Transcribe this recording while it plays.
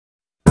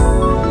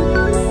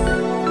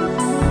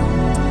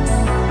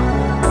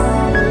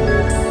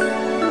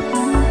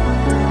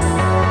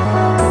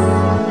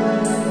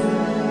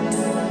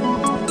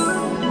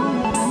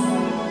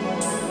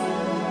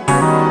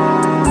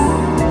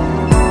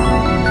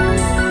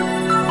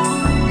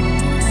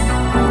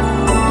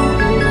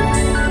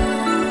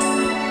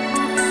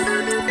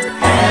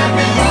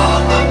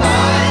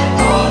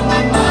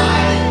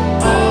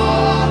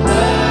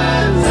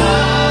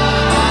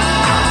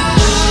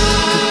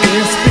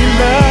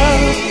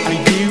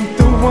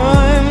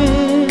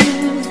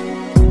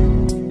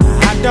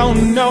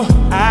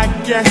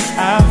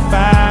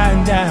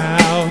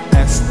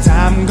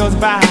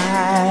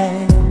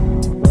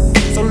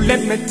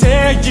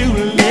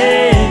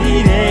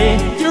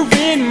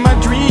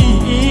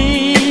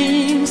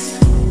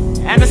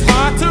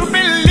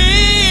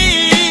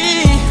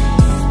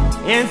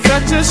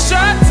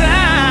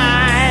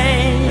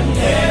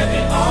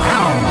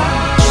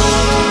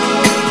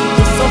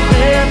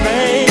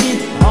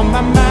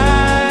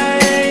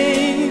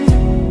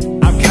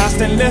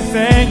constantly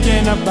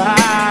thinking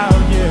about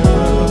you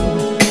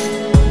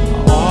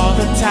all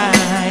the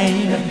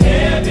time.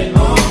 Heavy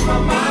on my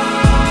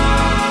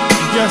mind.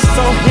 You're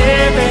so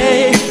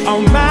heavy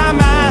on my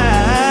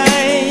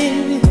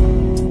mind,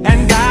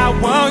 and I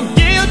want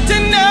you to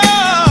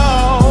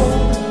know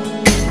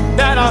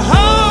that I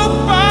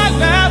hope I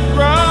left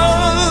road.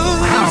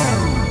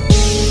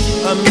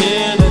 I'm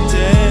in a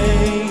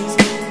daze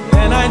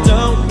and I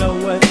don't know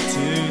what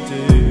to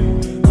do.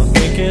 I'm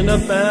thinking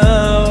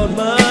about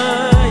my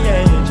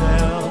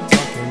angel,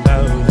 talking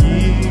about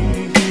you.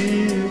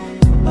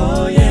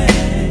 Oh yeah,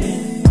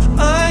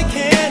 I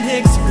can't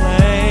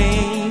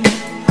explain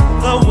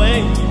the way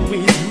you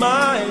ease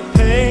my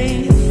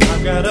pain.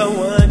 I've got a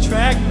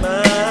one-track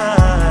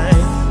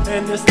mind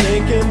and just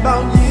thinking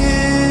about you.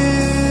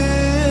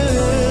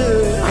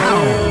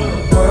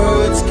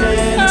 Words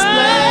can't explain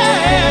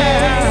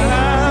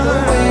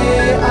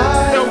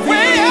the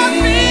way I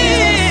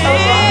feel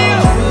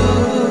about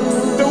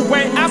you, the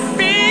way I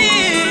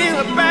feel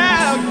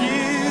about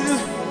you.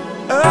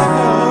 Oh,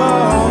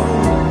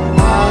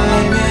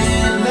 I'm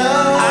in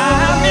love.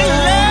 I'm in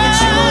love.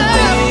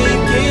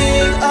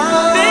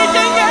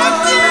 Thinking of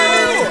you.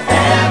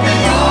 Heavy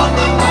on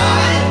my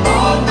mind,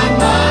 on my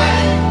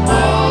mind,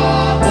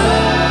 all the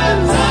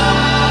time.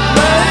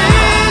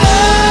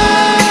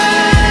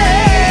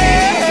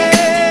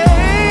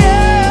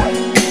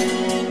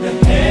 The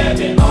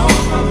heavy on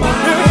my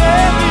mind. You're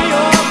heavy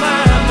on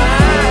my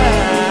mind.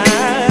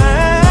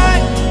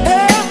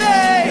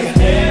 Heavy.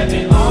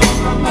 Heavy on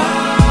my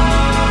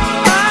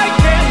mind. I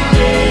can't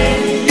get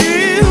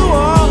you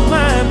off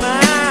my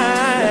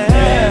mind.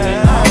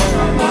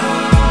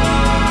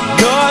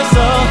 You're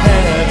so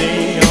heavy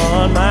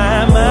on my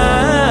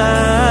mind.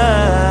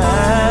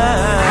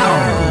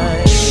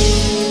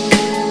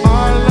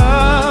 Our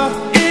love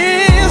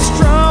is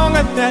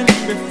stronger than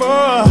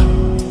before,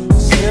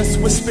 since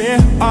we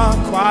spent our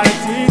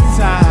quality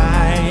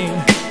time.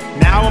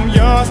 Now I'm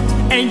yours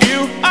and you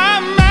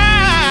are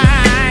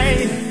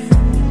mine.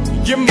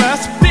 You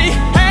must be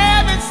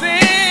heaven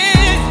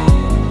sent,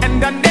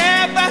 and I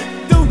never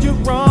do you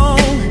wrong.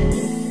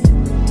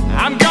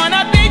 I'm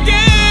gonna be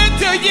good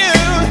to you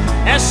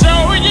and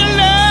show you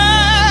love.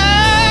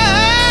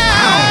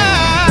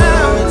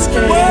 Words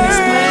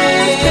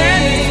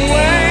can't explain the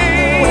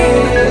way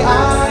I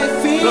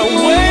feel the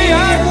way I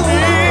about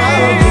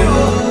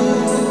feel,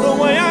 the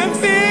way I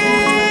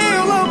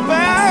feel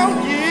about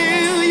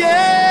you,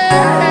 yeah.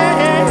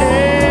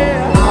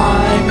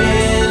 I'm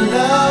in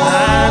love.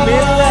 I'm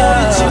in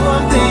love. It's you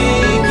I'm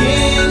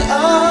thinking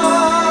of.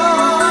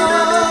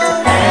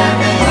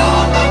 Heavy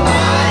on my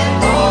mind,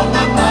 on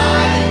my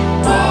mind,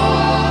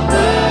 all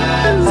the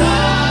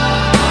time.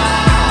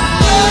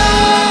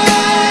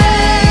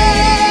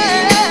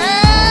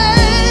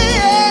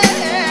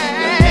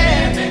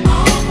 Heavy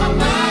on my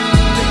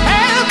mind.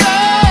 Heavy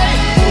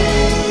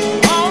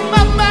on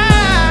my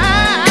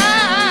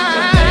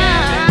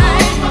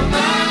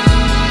mind.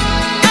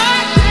 I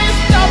can't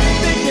stop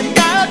thinking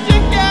about you,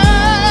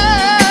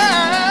 girl.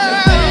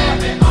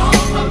 Heavy on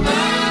my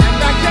mind.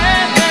 And I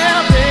can't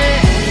help it.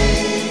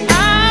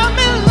 I'm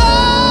in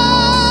love.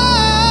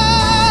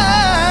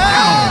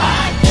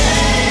 I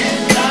can't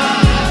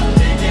stop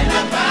thinking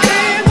about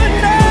you. In the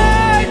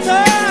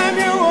nighttime,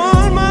 you're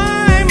on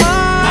my mind.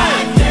 I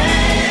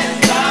can't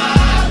stop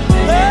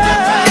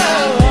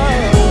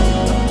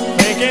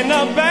Thinking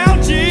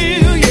about you,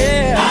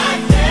 yeah. I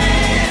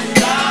can't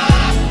stop.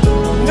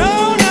 No,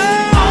 no.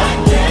 I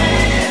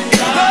can't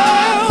stop.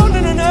 No, no,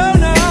 no, no,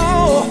 no.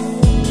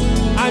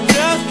 I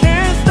just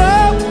can't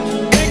stop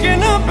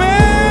thinking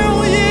about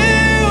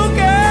you,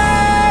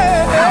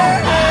 girl.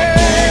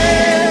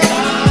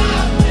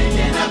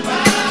 Thinking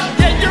about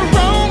Yeah, you're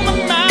on my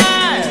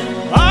mind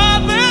all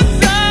the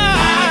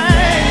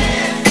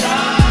time,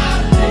 stop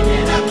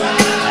thinking about.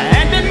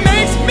 and it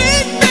makes me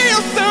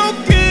feel so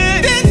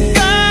good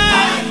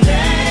inside.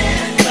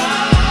 Can't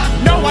stop.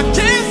 No, I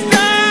can't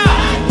stop.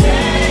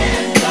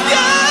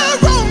 You're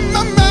on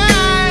my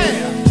mind.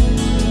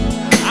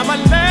 I'ma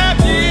love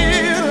you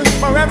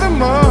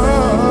forevermore.